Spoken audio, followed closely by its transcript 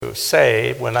to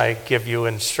say when I give you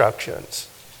instructions.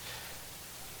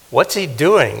 What's he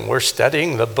doing? We're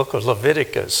studying the book of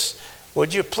Leviticus.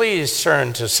 Would you please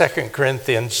turn to 2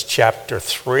 Corinthians chapter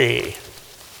 3.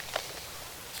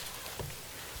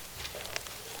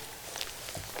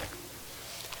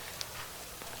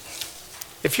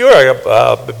 If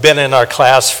you've been in our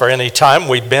class for any time,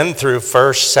 we've been through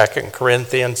 1st, 2nd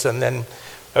Corinthians, and then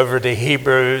over to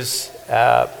Hebrews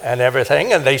and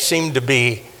everything, and they seem to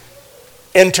be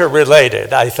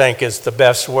interrelated, I think is the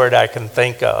best word I can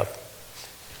think of.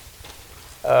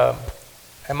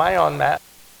 Am I on that?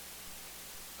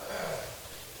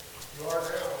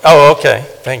 Oh, okay.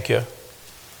 Thank you.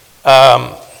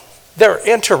 They're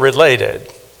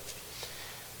interrelated.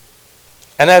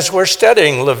 And as we're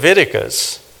studying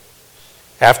Leviticus,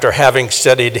 after having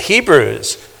studied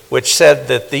Hebrews, which said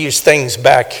that these things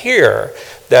back here,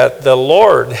 that the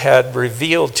Lord had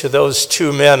revealed to those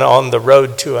two men on the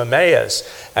road to Emmaus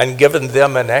and given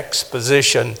them an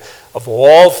exposition of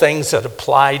all things that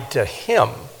applied to him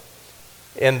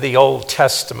in the Old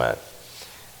Testament.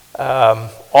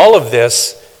 All of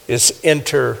this is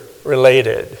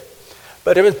interrelated.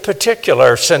 But in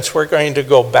particular, since we're going to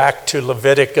go back to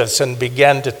Leviticus and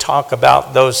begin to talk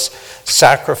about those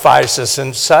sacrifices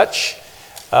and such,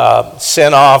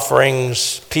 sin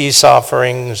offerings, peace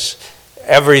offerings,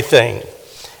 everything,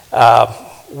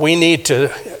 we need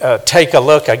to take a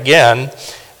look again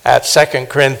at 2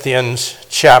 Corinthians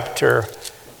chapter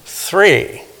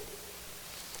 3.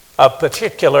 Of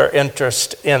particular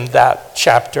interest in that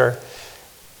chapter,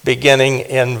 beginning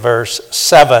in verse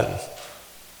 7.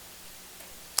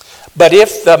 But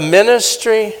if the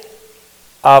ministry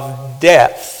of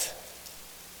death,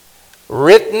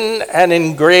 written and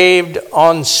engraved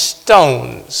on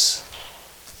stones,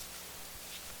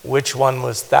 which one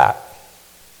was that?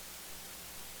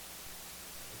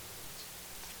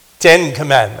 10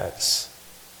 Commandments.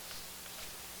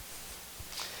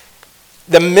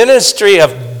 The ministry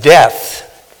of death,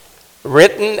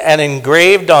 written and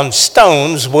engraved on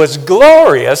stones, was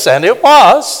glorious, and it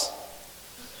was,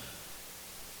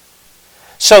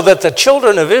 so that the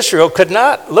children of Israel could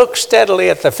not look steadily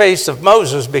at the face of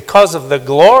Moses because of the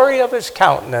glory of his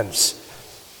countenance,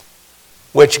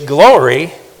 which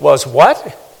glory was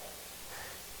what?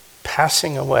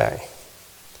 Passing away.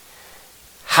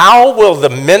 How will the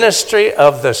ministry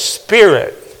of the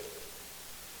Spirit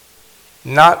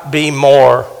not be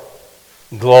more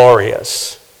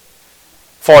glorious?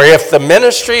 For if the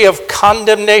ministry of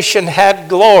condemnation had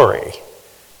glory,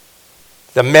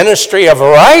 the ministry of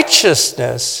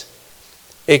righteousness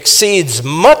exceeds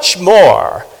much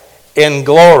more in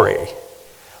glory.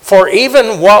 For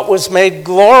even what was made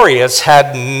glorious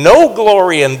had no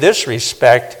glory in this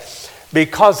respect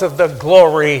because of the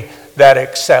glory that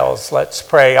excels. Let's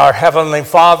pray. Our Heavenly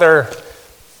Father,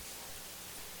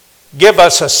 give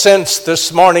us a sense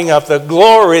this morning of the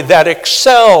glory that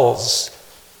excels,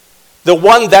 the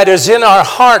one that is in our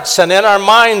hearts and in our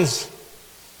minds.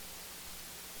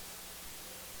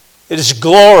 It is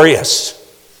glorious,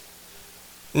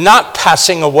 not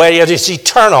passing away. It is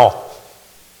eternal.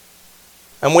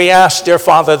 And we ask, dear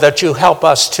Father, that you help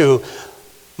us to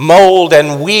mold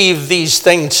and weave these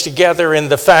things together in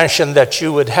the fashion that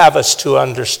you would have us to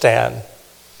understand.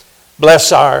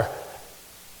 Bless our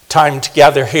time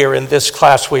together here in this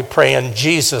class, we pray in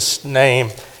Jesus'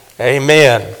 name.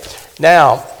 Amen.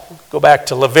 Now, go back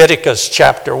to Leviticus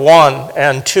chapter 1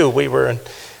 and 2. We were in...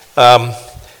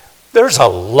 There's a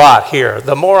lot here.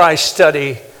 The more I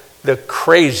study, the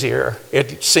crazier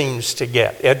it seems to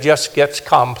get. It just gets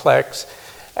complex.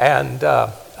 And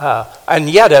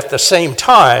yet at the same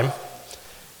time,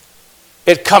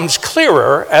 it comes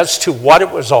clearer as to what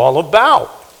it was all about.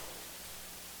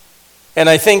 And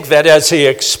I think that as he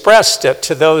expressed it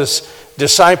to those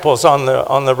disciples on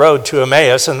the road to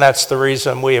Emmaus, and that's the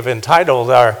reason we have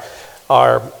entitled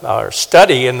our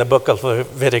study in the book of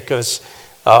Leviticus,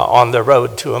 on the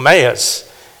road to Emmaus,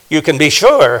 you can be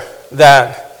sure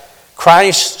that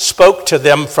Christ spoke to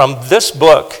them from this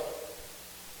book,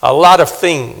 a lot of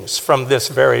things from this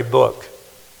very book.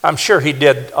 I'm sure he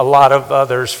did a lot of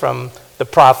others from the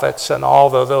prophets and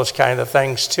all of those kind of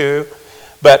things too.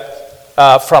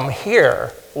 But from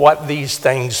here, what these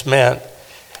things meant.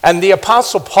 And the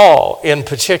Apostle Paul, in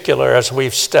particular, as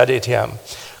we've studied him,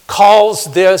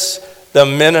 calls this the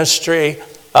ministry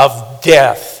of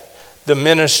death. The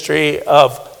ministry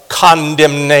of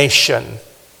condemnation.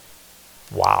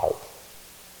 Wow.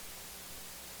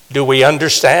 Do we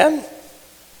understand?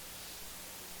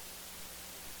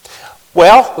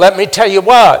 Well, let me tell you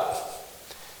what.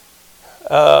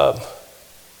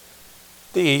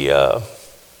 The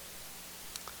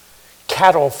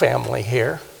Cattle family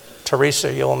here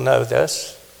Teresa, you'll know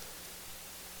this.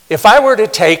 If I were to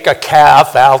take a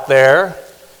calf out there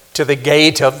to the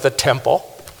gate of the temple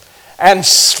and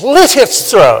slit its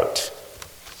throat,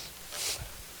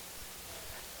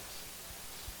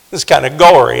 it's kind of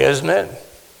gory, isn't it?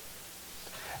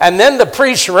 And then the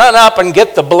priests run up and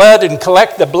get the blood and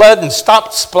collect the blood and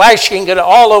stop splashing it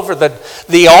all over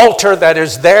the altar that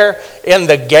is there in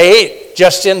the gate,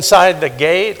 just inside the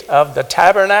gate of the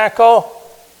tabernacle.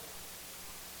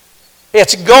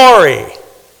 It's gory.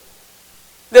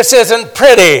 This isn't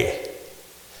pretty.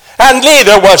 And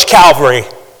neither was Calvary.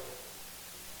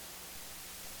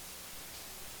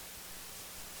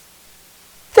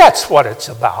 That's what it's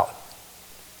about.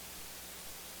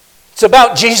 It's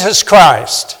about Jesus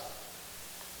Christ.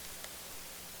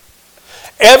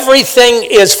 Everything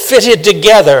is fitted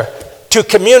together to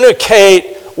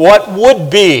communicate what would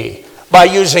be by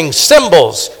using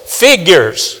symbols,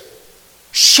 figures,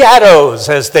 shadows,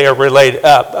 as they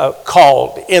are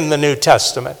called in the New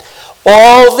Testament.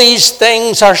 All these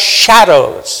things are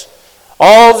shadows.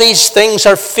 All these things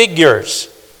are figures.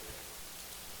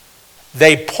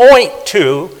 They point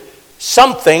to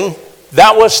something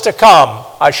that was to come,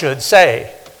 I should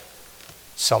say.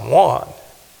 Someone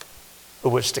who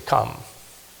was to come.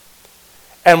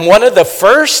 And one of the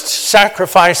first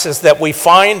sacrifices that we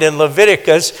find in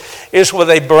Leviticus is where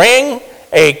they bring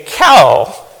a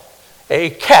calf, to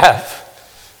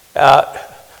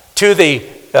the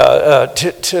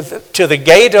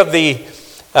gate of the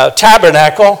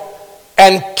tabernacle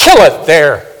and kill it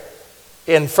there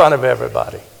in front of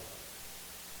everybody.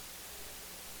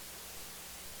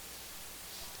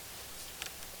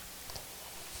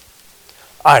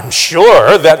 I'm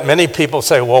sure that many people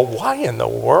say, well, why in the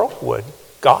world would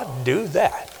God do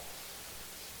that?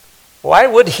 Why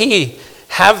would he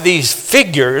have these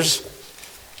figures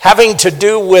having to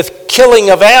do with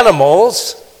killing of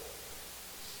animals?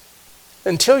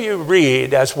 Until you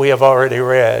read, as we have already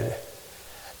read,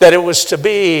 that it was to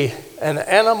be an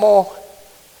animal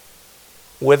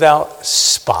without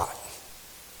spot.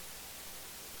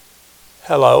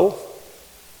 Hello?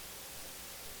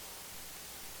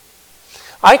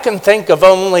 I can think of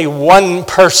only one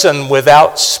person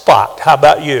without spot. How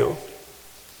about you?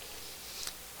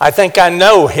 I think I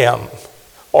know him,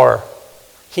 or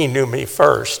he knew me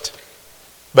first.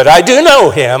 But I do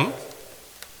know him.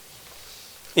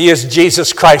 He is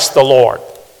Jesus Christ the Lord,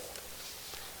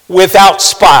 without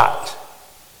spot,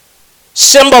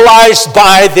 symbolized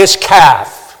by this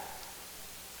calf,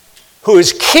 who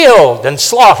is killed and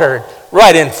slaughtered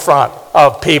right in front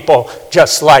of people,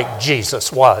 just like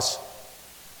Jesus was.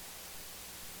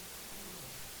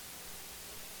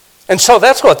 And so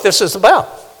that's what this is about.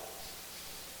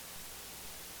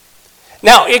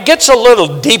 Now, it gets a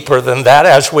little deeper than that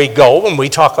as we go when we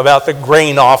talk about the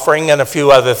grain offering and a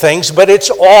few other things, but it's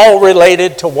all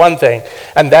related to one thing,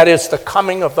 and that is the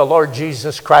coming of the Lord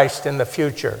Jesus Christ in the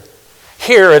future.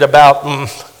 Here at about,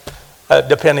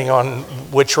 depending on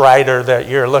which writer that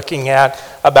you're looking at,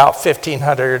 about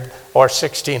 1,500 or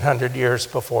 1,600 years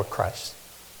before Christ.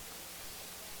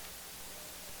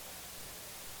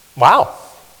 Wow.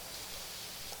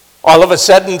 All of a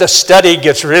sudden, the study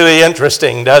gets really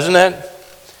interesting, doesn't it?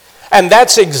 And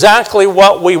that's exactly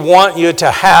what we want you to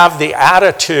have, the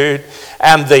attitude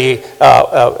and the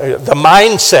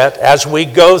mindset as we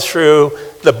go through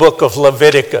the book of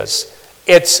Leviticus.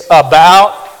 It's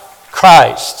about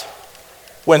Christ.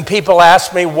 When people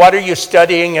ask me, what are you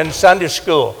studying in Sunday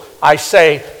school? I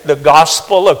say, the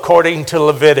gospel according to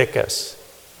Leviticus.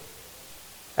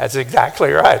 That's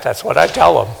exactly right. That's what I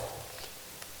tell them.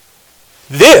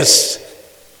 This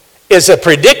is a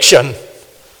prediction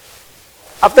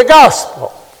of the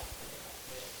gospel.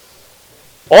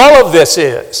 All of this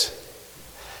is.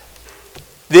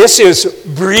 This is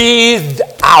breathed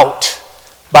out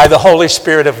by the Holy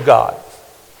Spirit of God.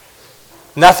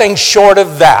 Nothing short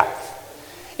of that.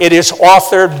 It is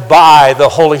authored by the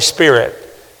Holy Spirit.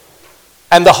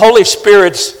 And the Holy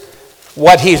Spirit's,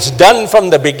 what he's done from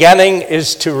the beginning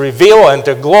is to reveal and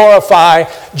to glorify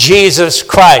Jesus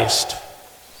Christ.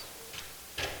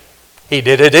 He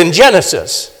did it in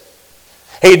Genesis.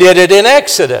 He did it in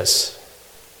Exodus.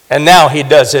 And now he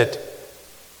does it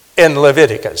in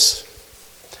Leviticus.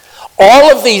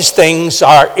 All of these things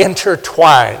are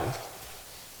intertwined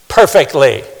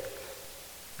perfectly,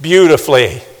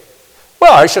 beautifully.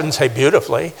 Well, I shouldn't say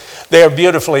beautifully. They are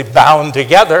beautifully bound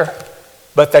together,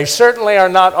 but they certainly are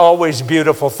not always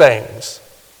beautiful things.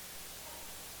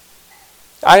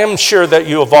 I am sure that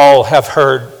you have all have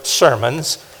heard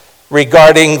sermons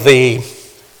regarding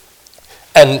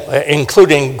and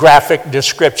including graphic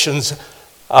descriptions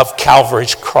of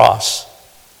Calvary's cross.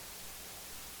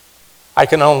 I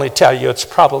can only tell you it's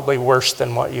probably worse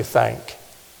than what you think.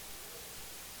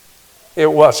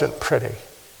 It wasn't pretty.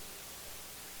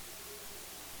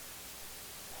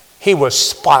 He was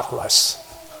spotless,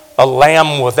 a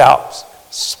lamb without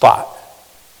spot.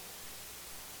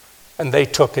 And they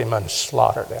took him and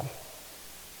slaughtered him.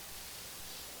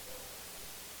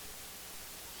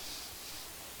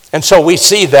 And so we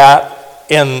see that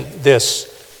in this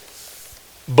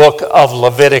book of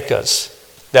Leviticus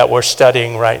that we're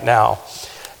studying right now.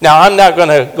 Now, I'm not going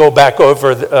to go back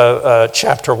over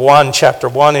chapter 1. Chapter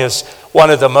 1 is one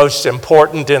of the most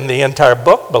important in the entire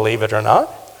book, believe it or not,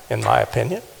 in my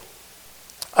opinion.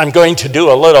 I'm going to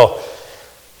do a little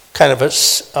kind of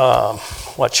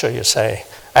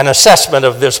an assessment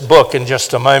of this book in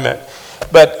just a moment.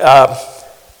 But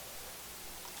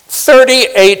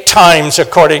 38 times,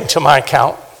 according to my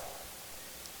count,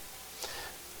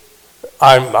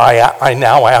 I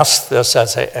now ask this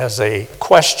as a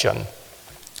question.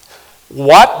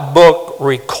 What book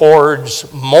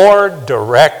records more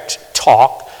direct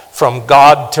talk from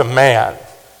God to man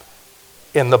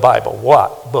in the Bible?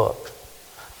 What book?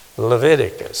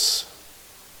 Leviticus.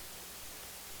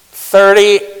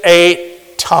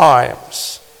 38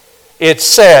 times. It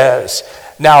says,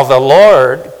 now the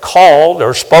Lord called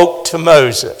or spoke to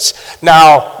Moses.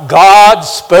 Now God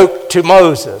spoke to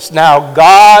Moses. Now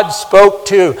God spoke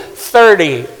to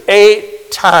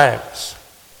 38 times.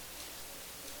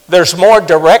 There's more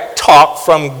direct talk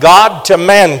from God to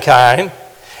mankind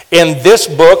in this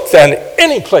book than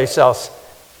any place else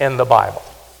in the Bible.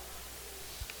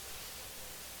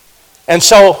 And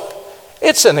so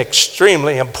it's an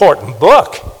extremely important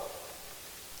book.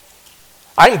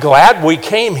 I'm glad we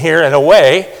came here in a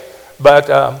way, but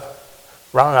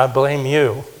Ron, I blame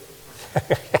you.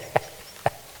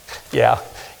 Yeah,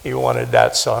 you wanted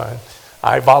that song.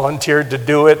 I volunteered to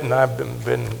do it, and I've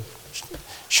been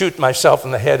shooting myself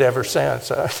in the head ever since.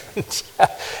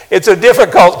 It's a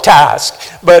difficult task,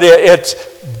 but it's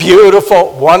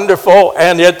beautiful, wonderful,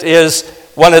 and it is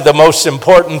one of the most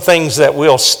important things that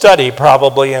we'll study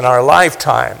probably in our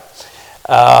lifetime,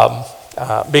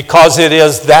 because it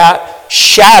is that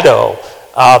shadow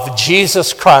of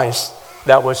Jesus Christ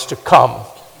that was to come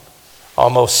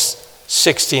almost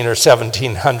 16 or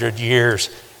 1700 years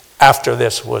after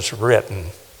this was written.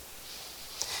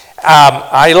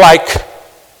 I like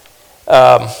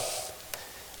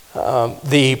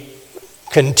the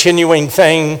continuing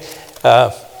thing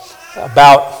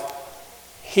about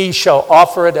he shall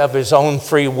offer it of his own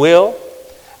free will,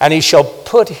 and he shall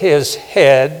put a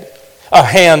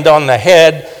hand on the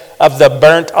head of the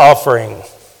burnt offering,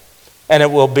 and it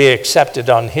will be accepted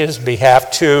on his behalf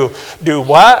to do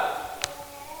what?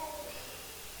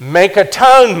 Make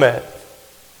atonement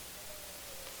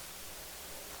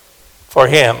for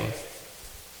him.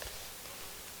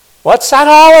 What's that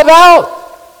all about?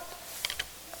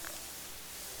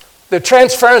 The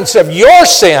transference of your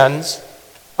sins,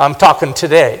 I'm talking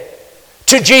today,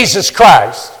 to Jesus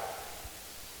Christ.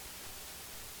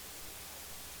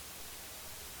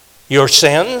 Your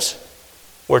sins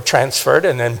were transferred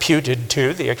and imputed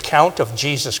to the account of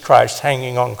Jesus Christ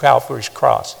hanging on Calvary's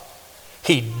cross.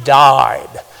 He died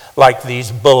like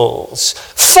these bulls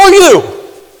for you,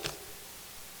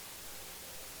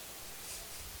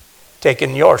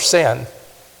 taking your sin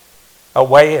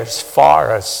away as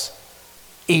far as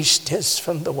east is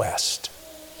from the west.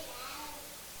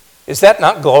 Is that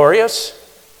not glorious?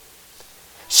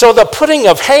 So the putting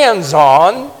of hands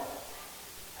on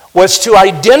was to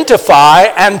identify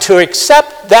and to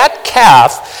accept that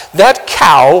calf, that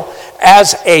cow,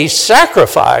 as a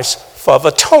sacrifice of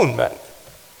atonement.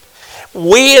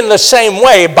 We, in the same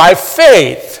way, by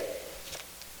faith,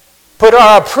 put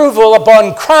our approval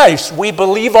upon Christ. We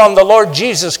believe on the Lord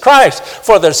Jesus Christ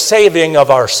for the saving of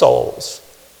our souls.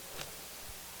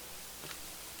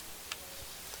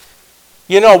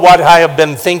 You know what I have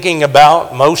been thinking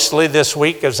about mostly this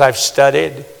week as I've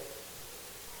studied?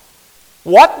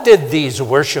 What did these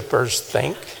worshipers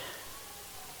think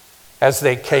as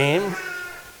they came,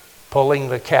 pulling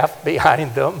the calf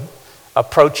behind them,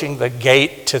 approaching the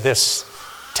gate to this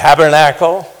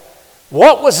tabernacle?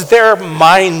 What was their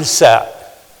mindset?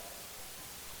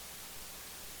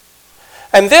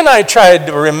 And then I tried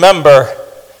to remember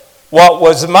what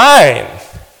was mine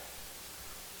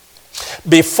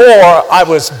before I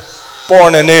was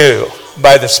born anew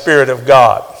by the Spirit of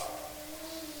God.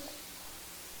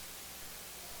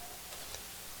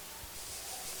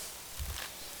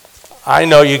 I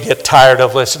know you get tired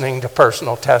of listening to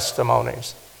personal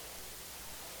testimonies,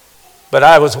 but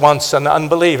I was once an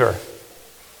unbeliever.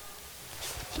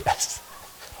 Yes,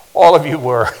 all of you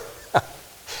were.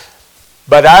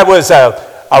 But I was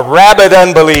a rabid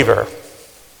unbeliever.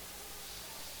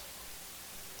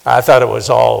 I thought it was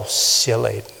all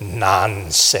silly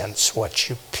nonsense what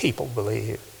you people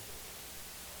believe.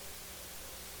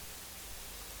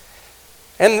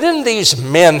 And then these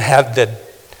men had the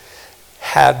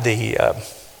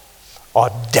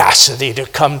audacity to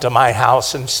come to my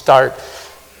house and start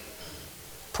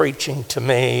preaching to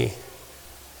me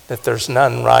that there's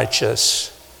none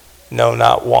righteous, no,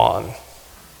 not one.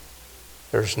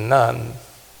 There's none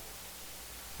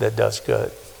that does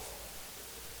good.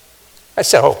 I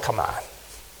said, oh, come on.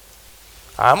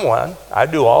 I'm one. I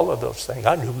do all of those things.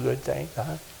 I do good things.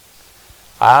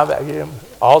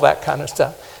 All that kind of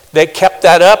stuff. They kept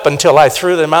that up until I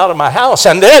threw them out of my house.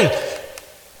 And then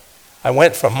I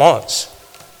went for months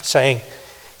saying,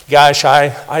 gosh,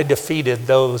 I defeated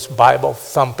those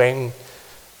Bible-thumping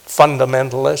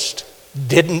fundamentalists.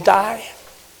 Didn't I?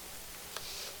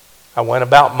 I went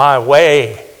about my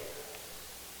way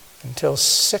until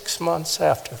 6 months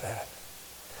after that.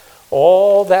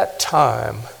 All that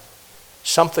time,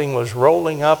 something was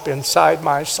rolling up inside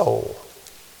my soul.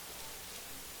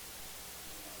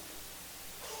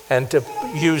 And to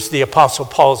use the Apostle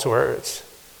Paul's words,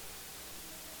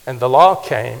 and the law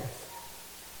came,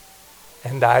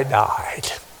 and I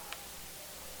died.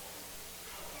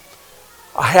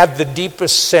 I had the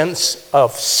deepest sense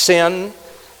of sin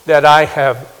that I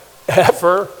have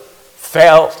ever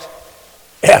felt,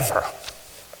 ever.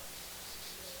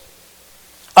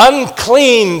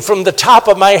 Unclean from the top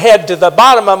of my head to the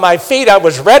bottom of my feet, I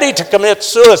was ready to commit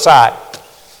suicide.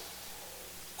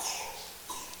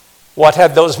 What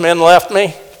had those men left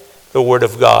me? The Word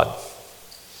of God.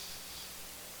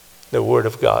 The Word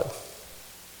of God.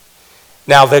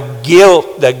 Now the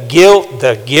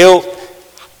guilt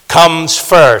comes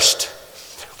first.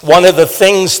 One of the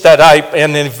things that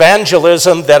in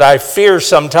evangelism that I fear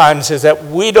sometimes is that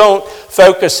we don't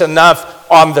focus enough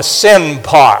on the sin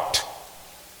part.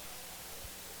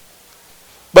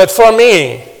 But for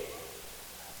me,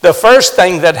 the first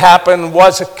thing that happened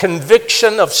was a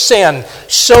conviction of sin,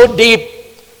 so deep,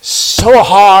 so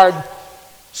hard,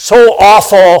 so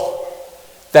awful,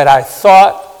 that I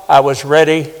thought I was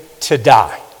ready to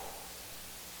die.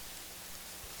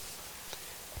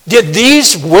 Did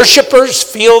these worshipers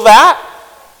feel that?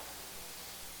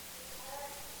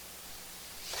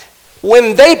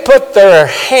 When they put their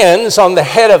hands on the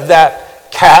head of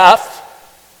that calf,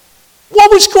 what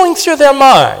was going through their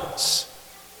minds?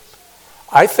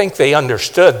 I think they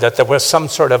understood that there was some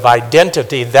sort of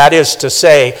identity. That is to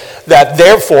say, that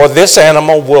therefore this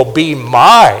animal will be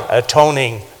my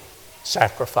atoning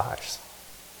sacrifice.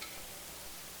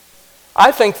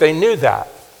 I think they knew that.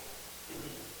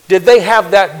 Did they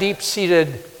have that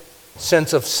deep-seated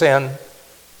sense of sin?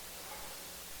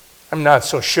 I'm not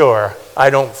so sure. I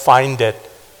don't find it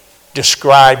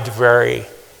described very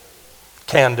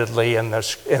candidly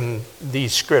in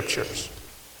these scriptures.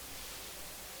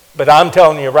 But I'm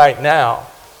telling you right now,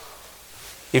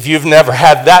 if you've never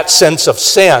had that sense of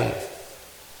sin,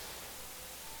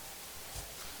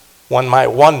 one might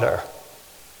wonder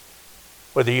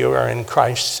whether you are in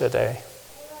Christ today.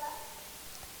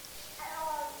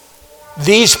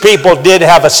 These people did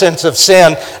have a sense of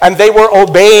sin, and they were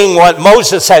obeying what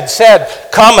Moses had said.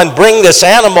 Come and bring this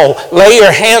animal, lay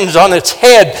your hands on its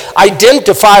head,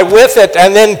 identify with it,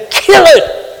 and then kill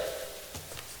it.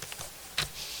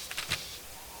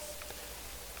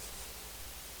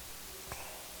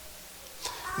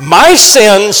 My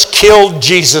sins killed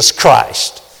Jesus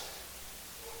Christ.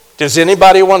 Does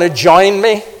anybody want to join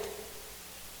me?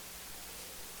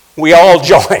 We all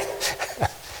join.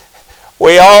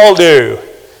 We all do.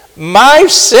 My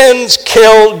sins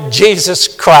killed Jesus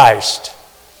Christ.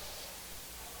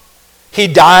 He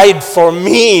died for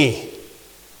me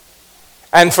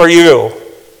and for you.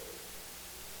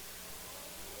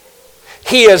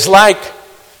 He is like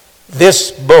this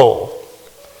bull.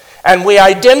 And we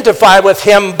identify with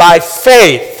him by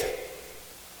faith,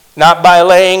 not by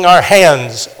laying our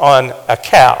hands on a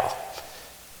cow,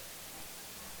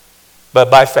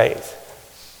 but by faith.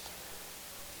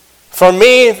 For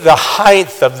me, the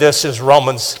height of this is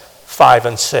Romans 5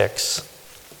 and 6.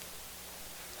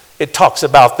 It talks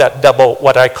about that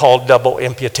what I call double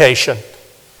imputation.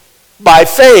 By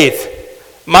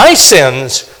faith, my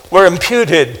sins were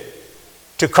imputed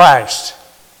to Christ,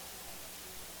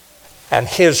 and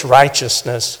his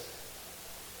righteousness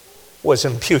was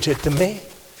imputed to me.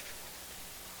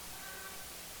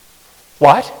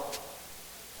 What?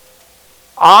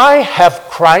 I have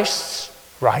Christ's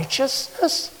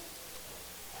righteousness?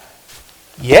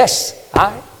 Yes,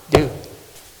 I do.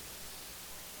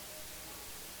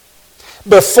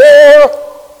 Before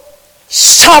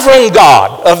sovereign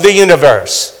God of the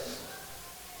universe.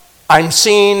 I'm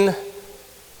seen,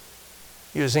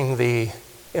 using the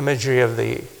imagery of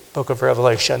the book of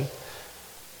Revelation,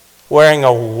 wearing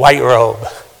a white robe,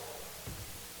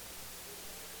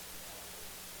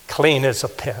 clean as a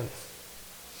pen,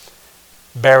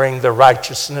 bearing the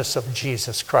righteousness of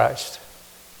Jesus Christ.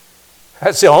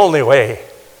 That's the only way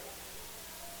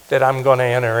that I'm going to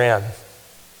enter in,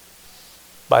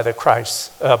 by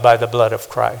the blood of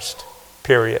Christ.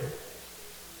 Period.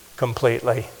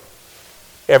 Completely.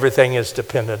 Everything is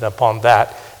dependent upon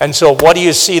that. And so what do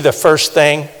you see the first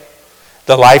thing?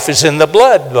 The life is in the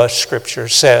blood, the scripture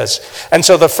says. And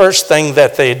so the first thing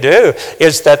that they do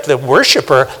is that the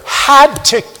worshiper had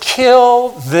to kill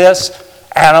this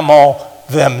animal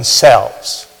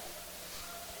themselves.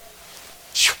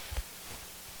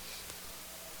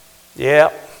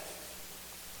 Yeah.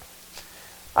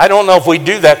 I don't know if we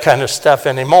do that kind of stuff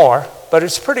anymore, but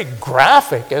it's pretty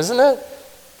graphic, isn't it?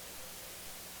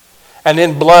 And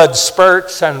then blood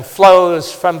spurts and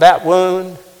flows from that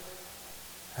wound.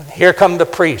 And here come the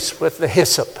priests with the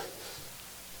hyssop,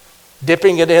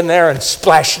 dipping it in there and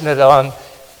splashing it on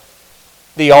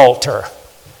the altar.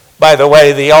 By the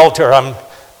way, the altar,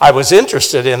 I was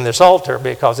interested in this altar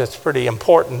because it's pretty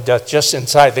important. Just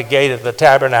inside the gate of the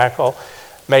tabernacle,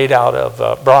 made out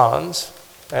of bronze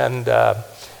and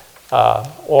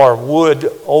or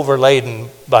wood overladen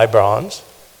by bronze.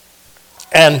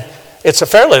 And it's a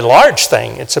fairly large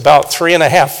thing. It's about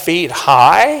 3.5 feet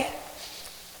high,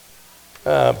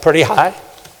 pretty high.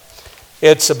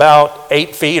 It's about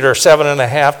 8 feet or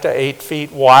 7.5 to 8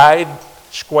 feet wide,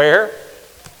 square.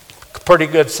 Pretty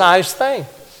good sized thing.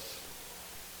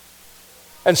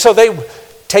 And so they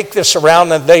take this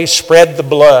around and they spread the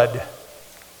blood.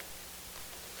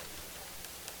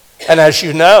 And as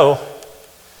you know,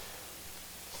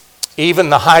 even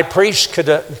the high priest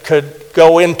could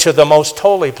go into the most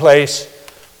holy place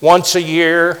once a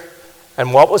year.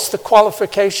 And what was the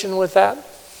qualification with that?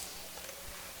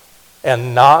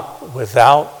 And not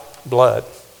without blood.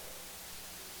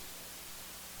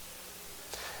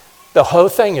 The whole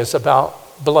thing is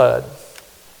about blood.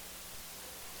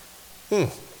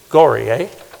 Gory, eh?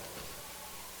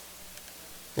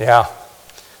 Yeah,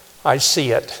 I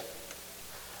see it.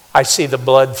 I see the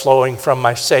blood flowing from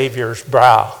my Savior's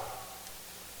brow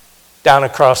down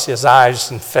across his eyes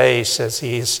and face as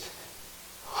he's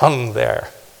hung there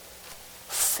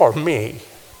for me.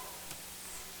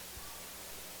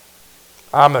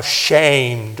 I'm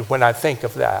ashamed when I think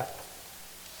of that.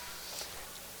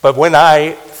 But when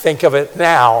I think of it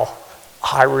now,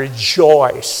 I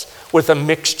rejoice with a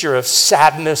mixture of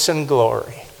sadness and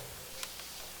glory.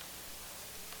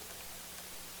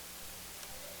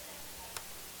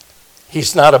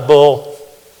 He's not a bull.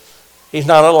 He's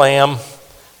not a lamb.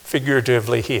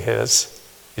 Figuratively, he is.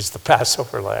 He's the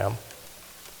Passover lamb.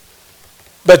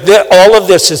 But all of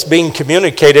this is being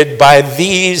communicated by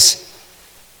these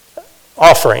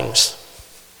offerings.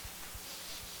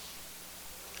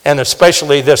 And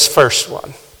especially this first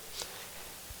one.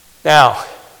 Now,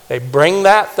 they bring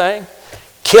that thing,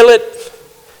 kill it,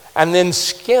 and then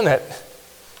skin it.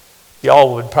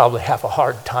 Y'all would probably have a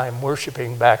hard time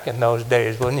worshiping back in those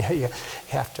days, wouldn't you? You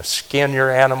have to skin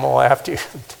your animal after you.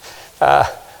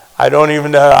 I don't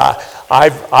even know.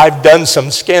 I've done some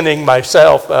skinning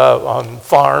myself on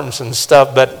farms and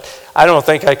stuff, but I don't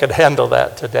think I could handle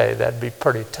that today. That'd be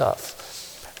pretty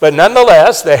tough. But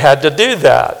nonetheless, they had to do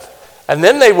that. And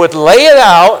then they would lay it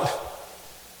out,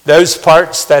 those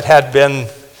parts that had been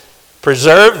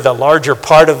preserved, the larger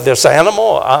part of this animal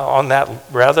on that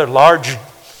rather large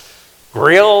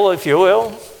grill, if you will,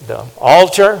 the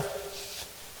altar,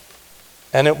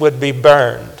 and it would be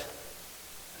burned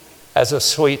as a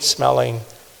sweet-smelling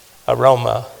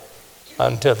aroma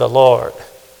unto the Lord.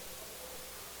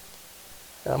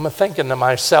 And I'm thinking to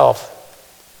myself,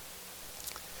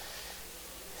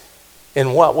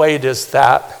 in what way does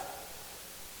that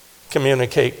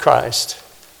communicate Christ?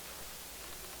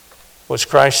 Was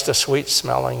Christ a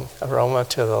sweet-smelling aroma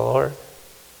to the Lord?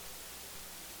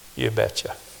 You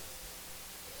betcha.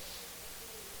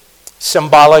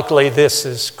 Symbolically, this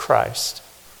is Christ.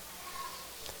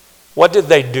 What did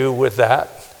they do with that?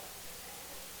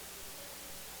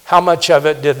 How much of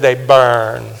it did they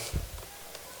burn?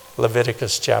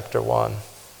 Leviticus chapter 1.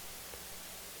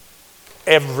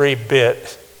 Every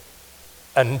bit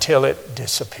until it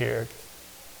disappeared.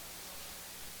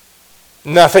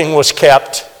 Nothing was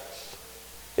kept.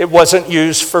 It wasn't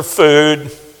used for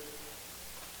food.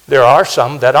 There are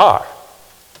some that are.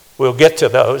 We'll get to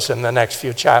those in the next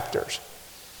few chapters.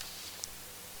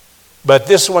 But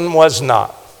this one was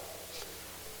not.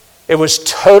 It was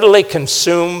totally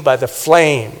consumed by the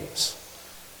flames.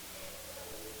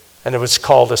 And it was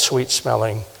called a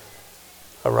sweet-smelling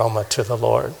aroma to the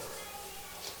Lord.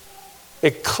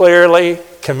 It clearly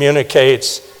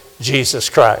communicates Jesus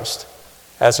Christ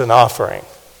as an offering.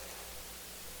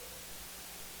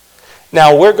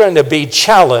 Now, we're going to be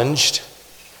challenged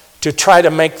to try to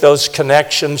make those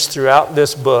connections throughout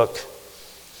this book.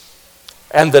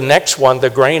 And the next one, the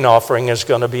grain offering, is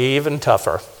going to be even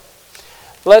tougher.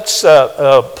 Let's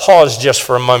pause just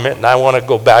for a moment, and I want to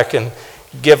go back and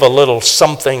give a little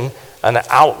something, an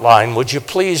outline. Would you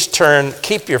please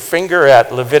keep your finger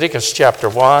at Leviticus chapter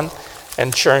 1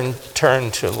 and turn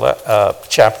to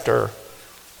chapter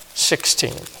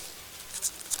 16.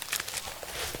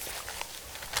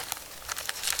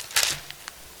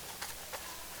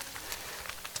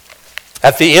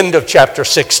 At the end of chapter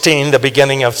 16, the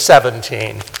beginning of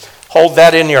 17. Hold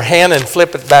that in your hand and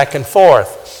flip it back and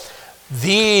forth.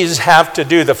 These have to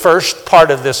do, the first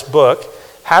part of this book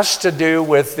has to do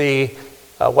with the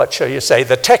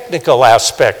technical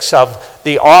aspects of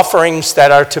the offerings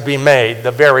that are to be made,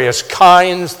 the various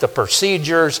kinds, the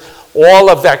procedures, all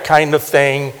of that kind of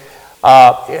thing.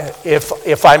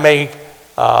 If I may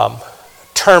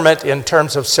term it in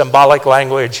terms of symbolic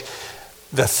language,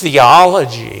 the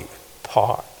theology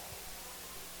part.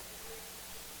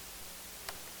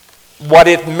 What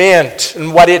it meant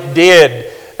and what it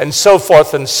did and so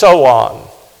forth and so on.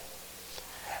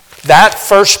 That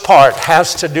first part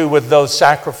has to do with those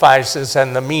sacrifices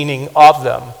and the meaning of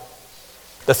them,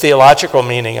 the theological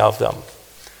meaning of them.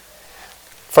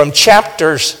 From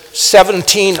chapters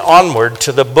 17 onward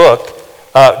to the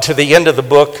end of the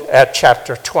book at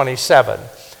chapter 27,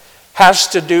 has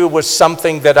to do with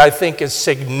something that I think is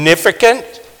significant,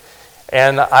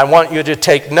 and I want you to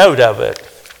take note of it.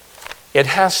 It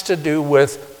has to do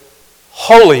with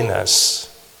holiness.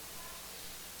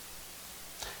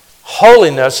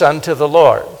 Holiness unto the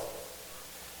Lord.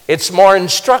 It's more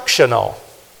instructional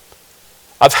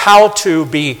of how to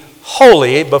be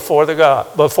holy before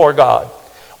God.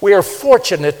 We are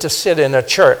fortunate to sit in a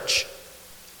church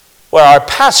where our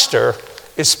pastor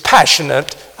is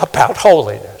passionate about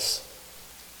holiness,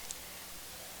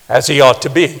 as he ought to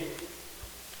be.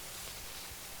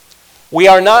 We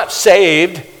are not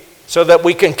saved so that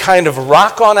we can kind of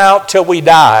rock on out till we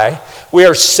die. We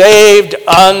are saved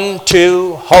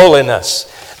unto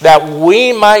holiness, that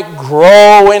we might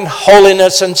grow in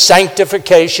holiness and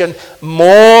sanctification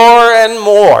more and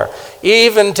more,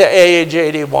 even to age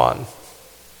 81.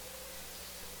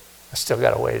 I still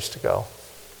got a ways to go.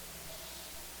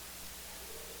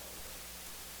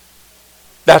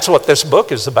 That's what this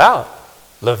book is about,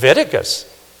 Leviticus.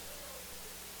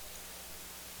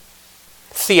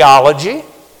 Theology,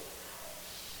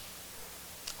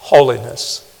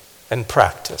 holiness, and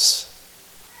practice.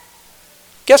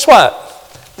 Guess what?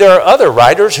 There are other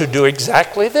writers who do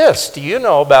exactly this. Do you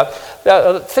know about,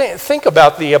 think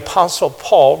about the Apostle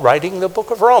Paul writing the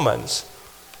book of Romans.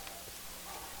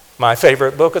 My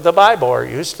favorite book of the Bible, or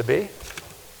it used to be.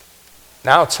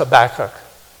 Now it's Habakkuk.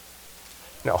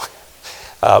 No.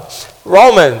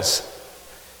 Romans,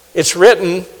 it's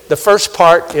written, the first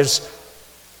part is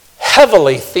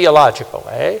heavily theological,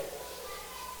 eh?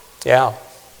 Yeah.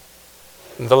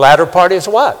 And the latter part is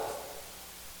what?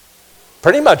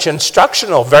 Pretty much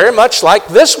instructional, very much like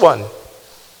this one.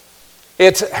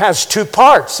 It has two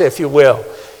parts, if you will.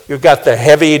 You've got the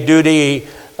heavy-duty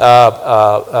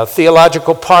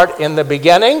theological part in the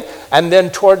beginning, and then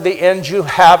toward the end you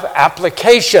have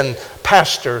application,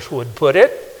 pastors would put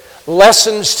it.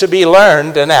 Lessons to be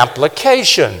learned and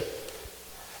application.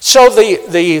 So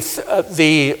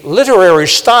the literary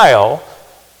style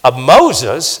of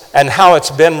Moses and how it's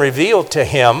been revealed to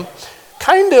him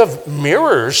kind of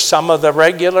mirrors some of the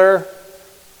regular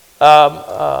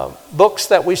books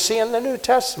that we see in the New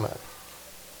Testament.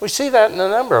 We see that in a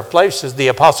number of places, the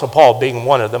Apostle Paul being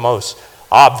one of the most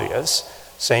obvious.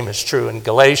 Same is true in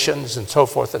Galatians and so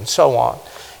forth and so on.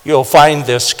 You'll find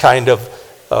this kind of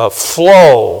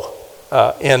flow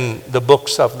in the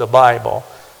books of the Bible.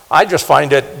 I just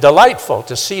find it delightful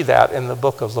to see that in the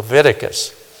book of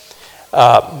Leviticus,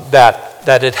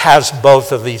 that it has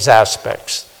both of these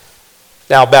aspects.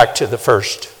 Now back to the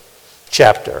first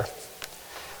chapter.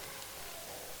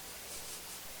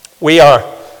 We had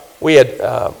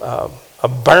a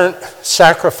burnt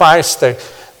sacrifice.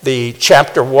 The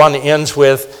chapter 1 ends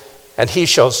with, and he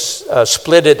shall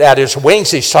split it at his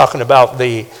wings. He's talking about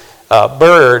the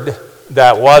bird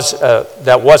that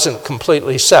wasn't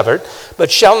completely severed,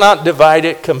 but shall not divide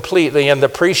it completely, and the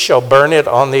priest shall burn it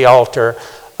on the altar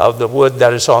of the wood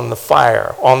that is on the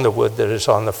fire, on the wood that is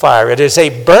on the fire. It is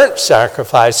a burnt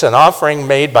sacrifice, an offering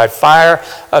made by fire,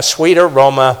 a sweet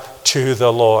aroma to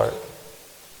the Lord.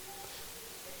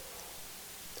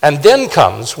 And then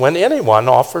comes when anyone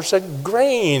offers a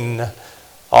grain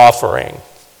offering.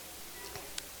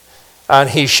 And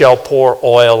he shall pour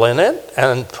oil in it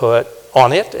and put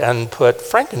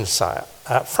frankincense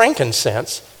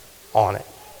on it.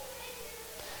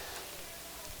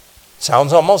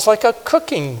 Sounds almost like a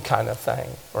cooking kind of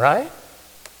thing, right?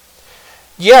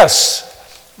 Yes,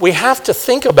 we have to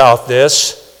think about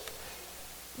this.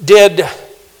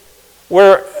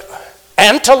 Were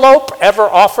antelope ever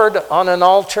offered on an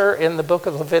altar in the book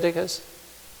of Leviticus?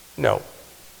 No.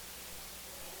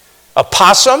 A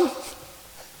possum?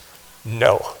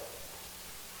 No.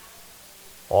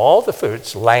 All the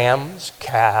foods, lambs,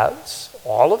 calves,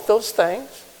 all of those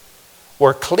things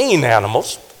were clean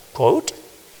animals, quote,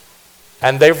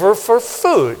 and they were for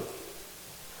food.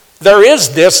 There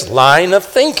is this line of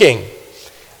thinking.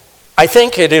 I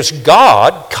think it is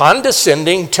God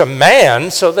condescending to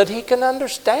man so that he can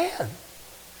understand.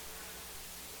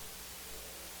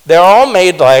 They're all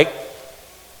made like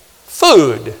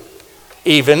food,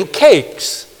 even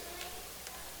cakes.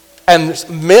 And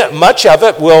much of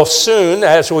it will soon,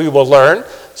 as we will learn,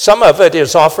 some of it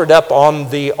is offered up on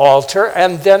the altar,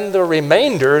 and then the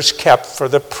remainder is kept for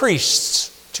the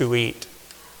priests to eat.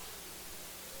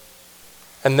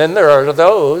 And then there are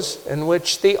those in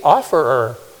which the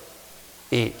offerer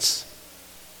eats.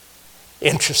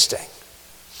 Interesting.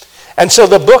 And so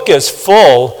the book is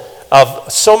full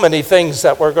of so many things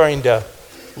that we're going to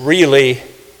really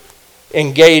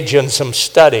engage in some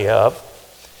study of.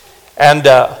 And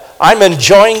I'm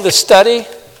enjoying the study.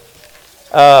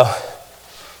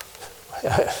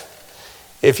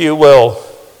 If you will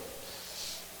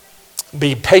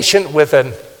be patient with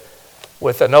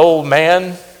an old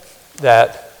man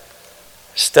that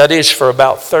studies for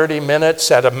about 30 minutes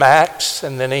at a max,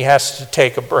 and then he has to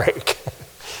take a break.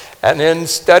 And then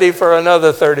study for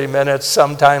another 30 minutes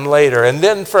sometime later. And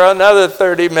then for another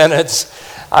 30 minutes.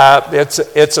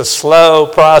 It's a slow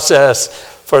process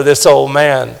for this old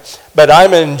man. But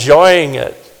I'm enjoying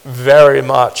it very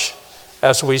much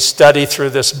as we study through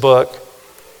this book.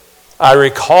 I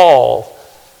recall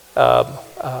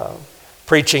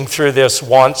preaching through this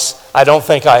once. I don't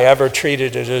think I ever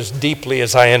treated it as deeply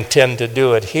as I intend to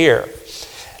do it here.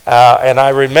 And I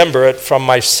remember it from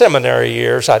my seminary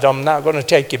years. I'm not going to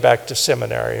take you back to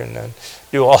seminary and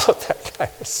do all of that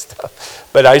kind of stuff.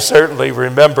 But I certainly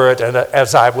remember it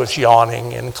as I was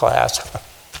yawning in class.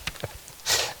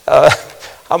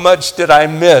 How much did I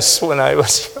miss when I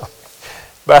was young?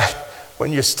 But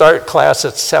when you start class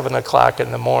at 7 o'clock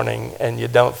in the morning and you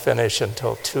don't finish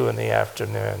until 2 in the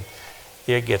afternoon,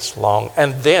 it gets long.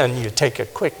 And then you take a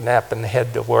quick nap and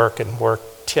head to work and work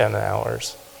 10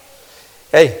 hours.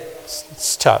 Hey,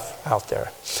 it's tough out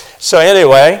there. So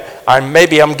anyway,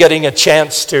 maybe I'm getting a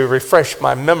chance to refresh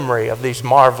my memory of these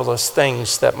marvelous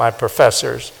things that my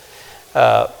professors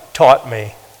taught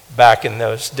me back in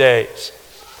those days.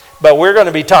 But we're going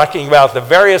to be talking about the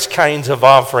various kinds of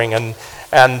offering and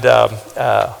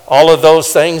all of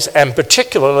those things. And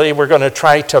particularly, we're going to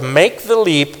try to make the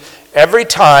leap every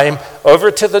time over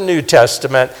to the New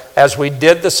Testament, as we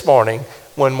did this morning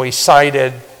when we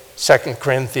cited 2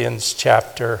 Corinthians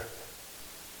chapter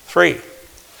 3.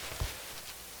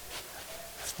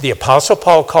 The Apostle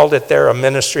Paul called it there a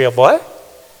ministry of what?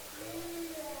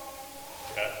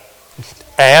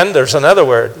 And there's another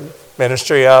word,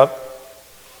 ministry of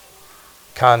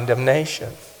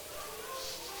condemnation.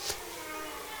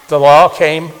 The law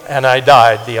came and I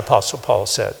died, the Apostle Paul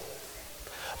said.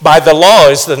 By the law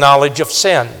is the knowledge of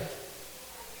sin.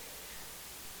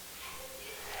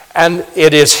 And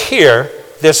it is here,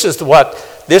 this is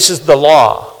the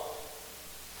law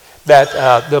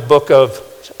that the book of,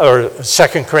 or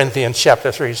 2 Corinthians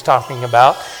chapter 3 is talking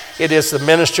about. It is the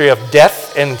ministry of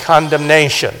death and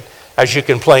condemnation. As you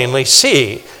can plainly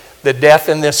see, the death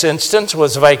in this instance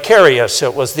was vicarious.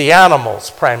 It was the animals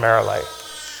primarily.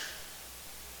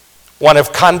 One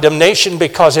of condemnation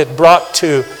because it brought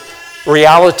to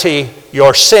reality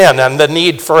your sin and the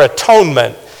need for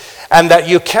atonement, and that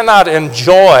you cannot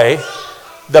enjoy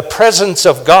the presence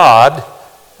of God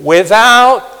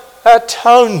without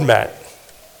atonement.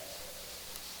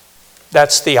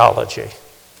 That's theology,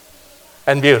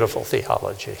 and beautiful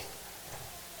theology.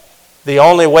 The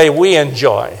only way we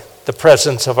enjoy the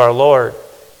presence of our Lord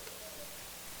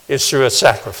is through a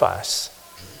sacrifice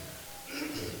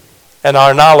and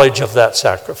our knowledge of that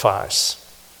sacrifice.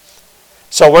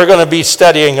 So we're going to be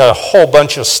studying a whole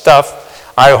bunch of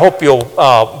stuff. I hope you'll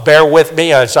bear with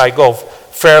me as I go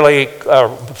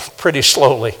pretty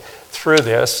slowly through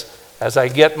this as I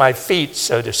get my feet,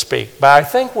 so to speak. But I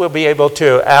think we'll be able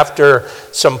to, after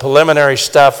some preliminary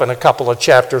stuff and a couple of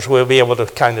chapters, we'll be able to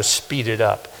kind of speed it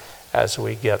up as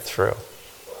we get through.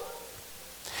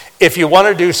 If you want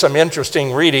to do some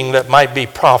interesting reading that might be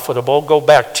profitable, go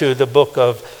back to the book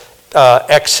of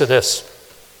Exodus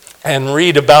and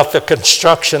read about the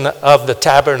construction of the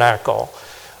tabernacle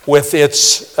with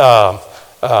its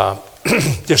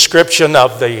description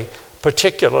of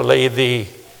particularly the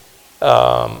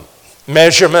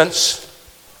measurements.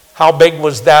 How big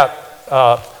was that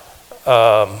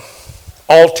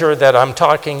altar that I'm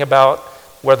talking about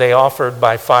where they offered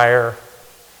by fire?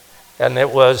 And it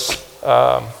was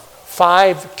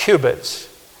 5 cubits.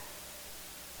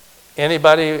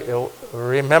 Anybody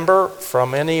remember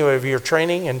from any of your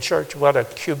training in church what a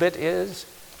cubit is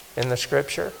in the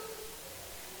scripture?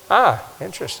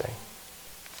 Interesting.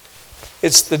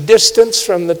 It's the distance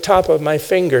from the top of my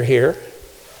finger here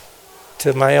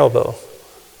to my elbow.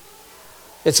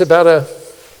 It's about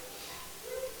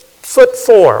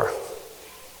 1.4 feet,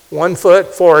 1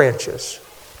 foot 4 inches,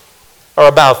 or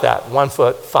about that, 1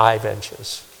 foot 5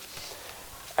 inches.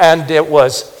 And it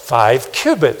was 5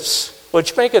 cubits,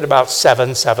 which make it about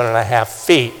 7.5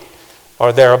 feet,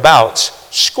 or thereabouts,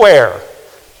 square,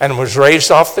 and was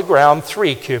raised off the ground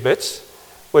 3 cubits,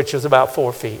 which is about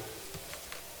 4 feet.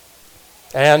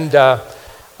 And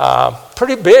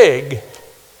pretty big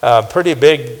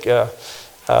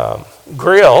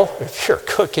grill, if you're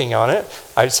cooking on it,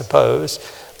 I suppose.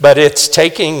 But it's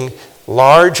taking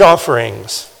large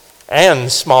offerings and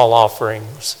small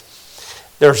offerings.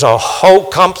 There's a whole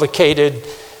complicated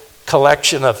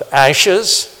collection of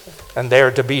ashes, and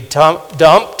they're to be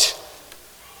dumped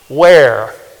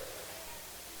where?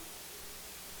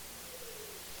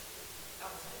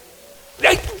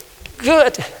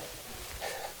 Good.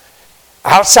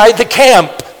 Outside the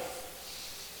camp.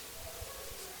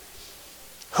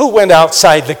 Who went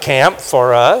outside the camp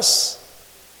for us?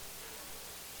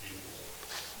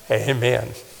 Amen.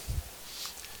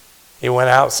 He went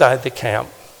outside the camp.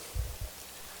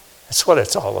 That's what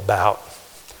it's all about.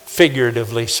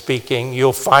 Figuratively speaking,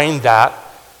 you'll find that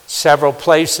several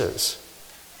places.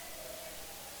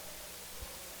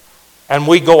 And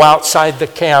we go outside the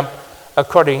camp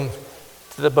according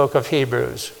to the book of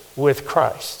Hebrews with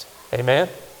Christ. Amen?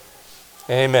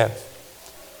 Amen.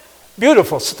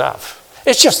 Beautiful stuff.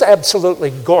 It's just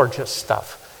absolutely gorgeous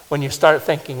stuff when you start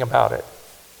thinking about it.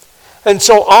 And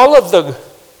so all of the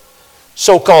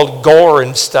so-called gore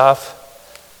and stuff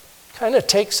kind of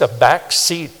takes a back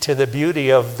seat to the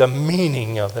beauty of the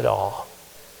meaning of it all,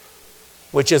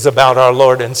 which is about our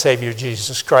Lord and Savior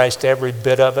Jesus Christ, every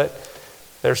bit of it.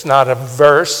 There's not a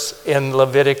verse in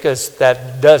Leviticus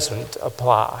that doesn't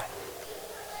apply.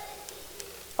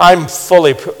 I'm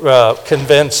fully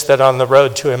convinced that on the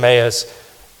road to Emmaus,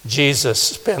 Jesus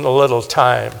spent a little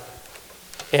time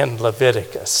in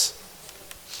Leviticus.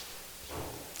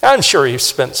 I'm sure he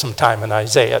spent some time in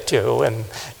Isaiah too, and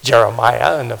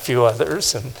Jeremiah and a few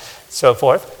others and so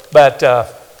forth. But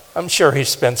I'm sure he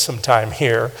spent some time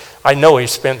here. I know he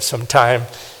spent some time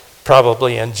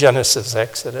probably in Genesis,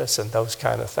 Exodus, and those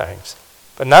kind of things.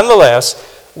 But nonetheless,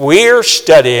 we're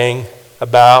studying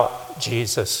about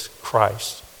Jesus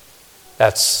Christ.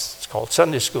 It's called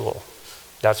Sunday school.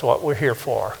 That's what we're here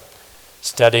for,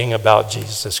 studying about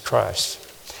Jesus Christ.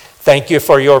 Thank you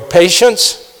for your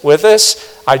patience with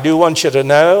us. I do want you to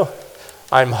know,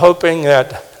 I'm hoping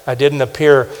that I didn't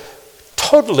appear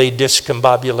totally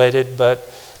discombobulated, but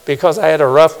because I had a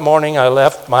rough morning, I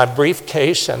left my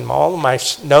briefcase and all my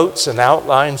notes and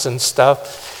outlines and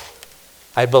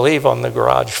stuff, I believe, on the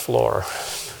garage floor.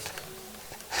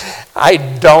 I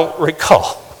don't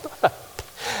recall.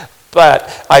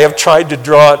 But I have tried to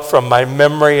draw it from my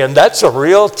memory, and that's a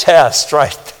real test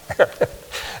right there.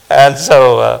 And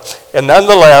so, and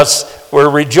nonetheless, we're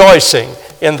rejoicing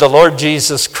in the Lord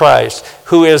Jesus Christ,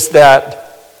 who is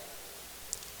that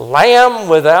Lamb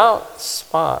without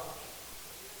spot,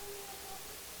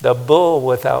 the bull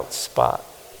without spot.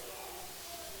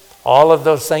 All of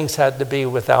those things had to be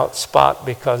without spot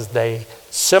because they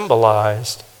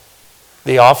symbolized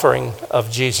the offering of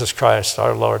Jesus Christ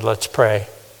our Lord. Let's pray.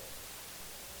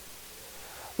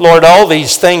 Lord, all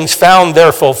these things found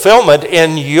their fulfillment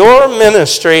in your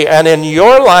ministry and in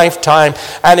your lifetime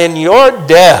and in your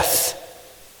death.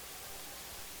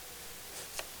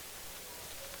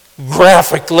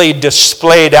 Graphically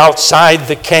displayed outside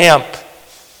the camp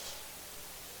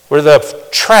where the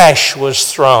trash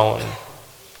was thrown.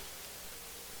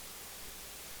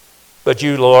 But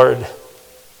you, Lord,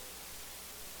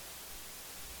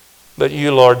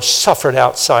 suffered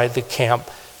outside the camp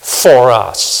for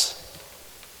us.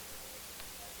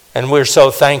 And we're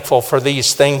so thankful for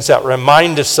these things that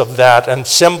remind us of that and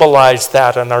symbolize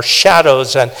that and are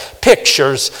shadows and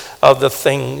pictures of the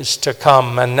things to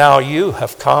come. And now you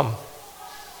have come.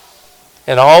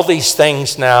 And all these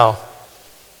things now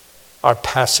are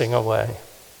passing away.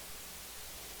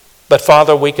 But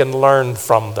Father, we can learn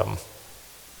from them.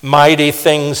 Mighty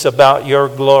things about your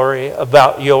glory,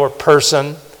 about your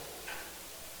person,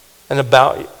 and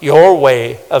about your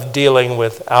way of dealing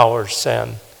with our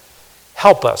sin.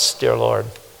 Help us, dear Lord,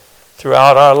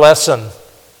 throughout our lesson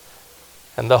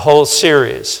and the whole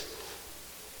series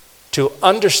to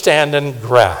understand and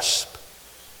grasp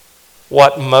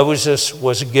what Moses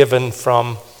was given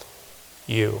from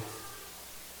you.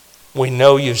 We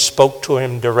know you spoke to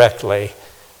him directly,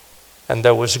 and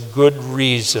there was good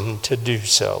reason to do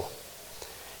so.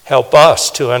 Help us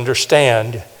to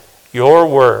understand your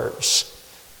words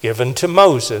given to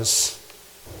Moses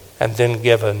and then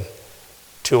given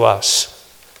to us.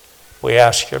 We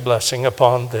ask your blessing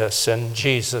upon this in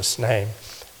Jesus' name.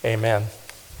 Amen.